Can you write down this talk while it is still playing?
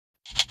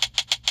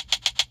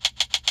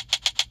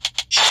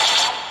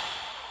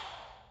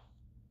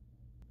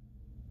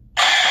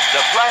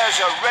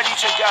are ready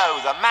to go.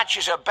 The match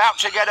is about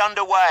to get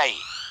underway.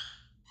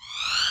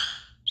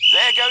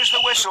 There goes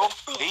the whistle.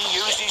 He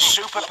used his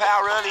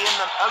superpower early in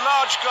a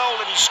large goal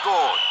and he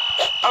scored.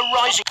 A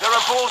rising... There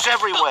are balls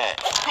everywhere.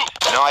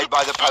 Denied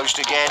by the post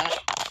again.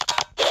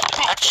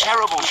 A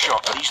terrible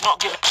shot, but he's not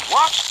giving...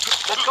 What?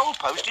 The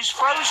goalpost is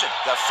frozen.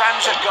 The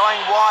fans are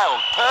going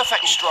wild.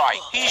 Perfect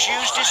strike. He's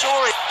used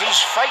disorient. He's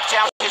faked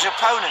out his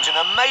opponent.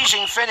 An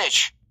amazing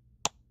finish.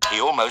 He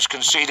almost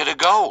conceded a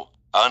goal.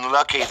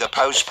 Unlucky, the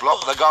post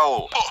blocked the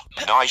goal.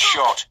 Nice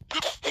shot.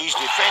 He's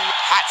defending.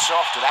 Hats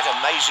off to that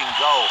amazing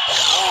goal.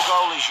 Small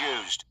goal is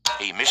used.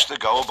 He missed the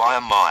goal by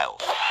a mile.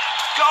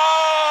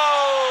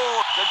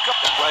 Goal!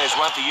 The players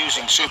won't be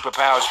using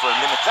superpowers for a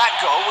limit. That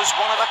goal was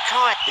one of a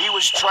kind. He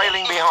was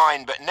trailing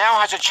behind, but now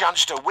has a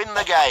chance to win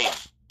the game.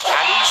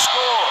 And he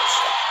scores.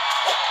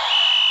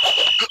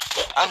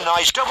 A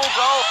nice double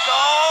goal.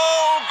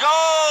 Goal!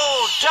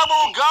 Goal!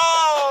 Double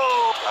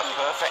goal! A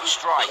perfect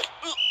strike.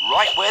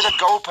 Right where the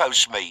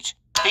goalposts meet.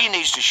 He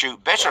needs to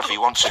shoot better if he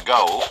wants a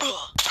goal.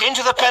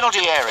 Into the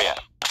penalty area.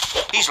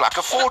 He's like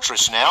a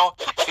fortress now.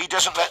 He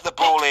doesn't let the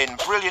ball in.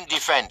 Brilliant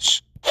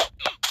defence.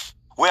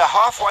 We're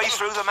halfway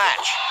through the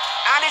match.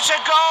 And it's a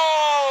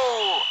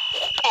goal!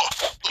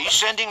 He's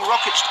sending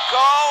rockets.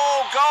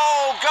 Goal!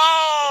 Goal!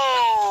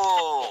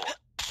 Goal!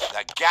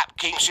 The gap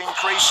keeps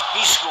increasing.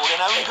 He scored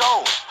an own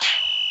goal.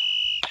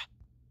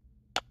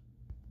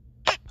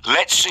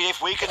 Let's see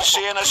if we can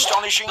see an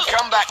astonishing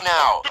comeback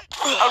now.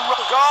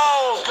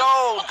 Goal!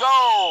 Goal!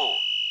 Goal!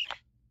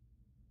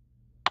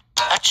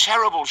 A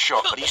terrible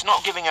shot, but he's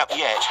not giving up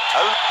yet.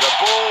 Oh, the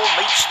ball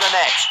meets the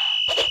net.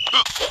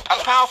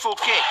 A powerful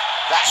kick.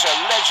 That's a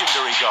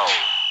legendary goal.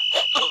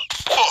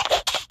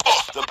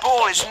 The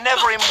ball is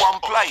never in one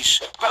place.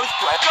 Both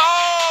players...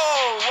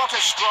 Goal! What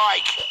a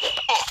strike!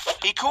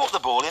 He caught the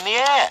ball in the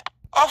air.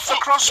 Off the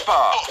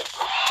crossbar.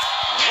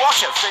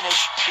 What a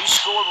finish. He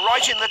scored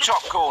right in the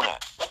top corner.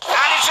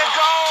 And it's a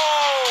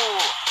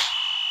goal!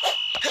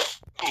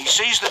 He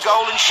sees the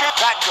goal and shoots.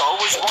 That goal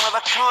was one of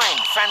a kind.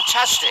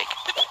 Fantastic.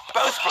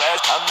 Both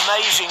players...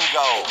 Amazing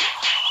goal.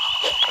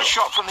 A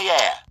shot from the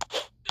air.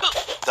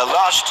 The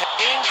last...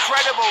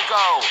 Incredible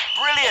goal.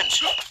 Brilliant.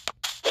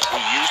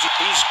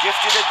 He's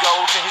gifted a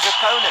goal to his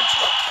opponent.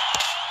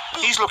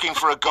 He's looking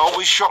for a goal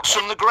with shots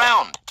from the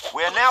ground.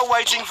 We're now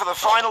waiting for the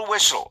final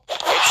whistle.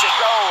 It's a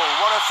goal.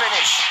 What a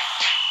finish.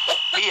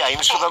 He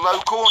aims for the low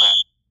corner.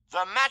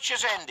 The match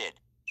has ended.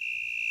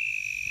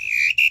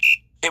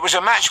 It was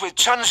a match with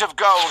tons of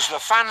goals. The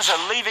fans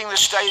are leaving the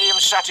stadium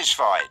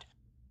satisfied.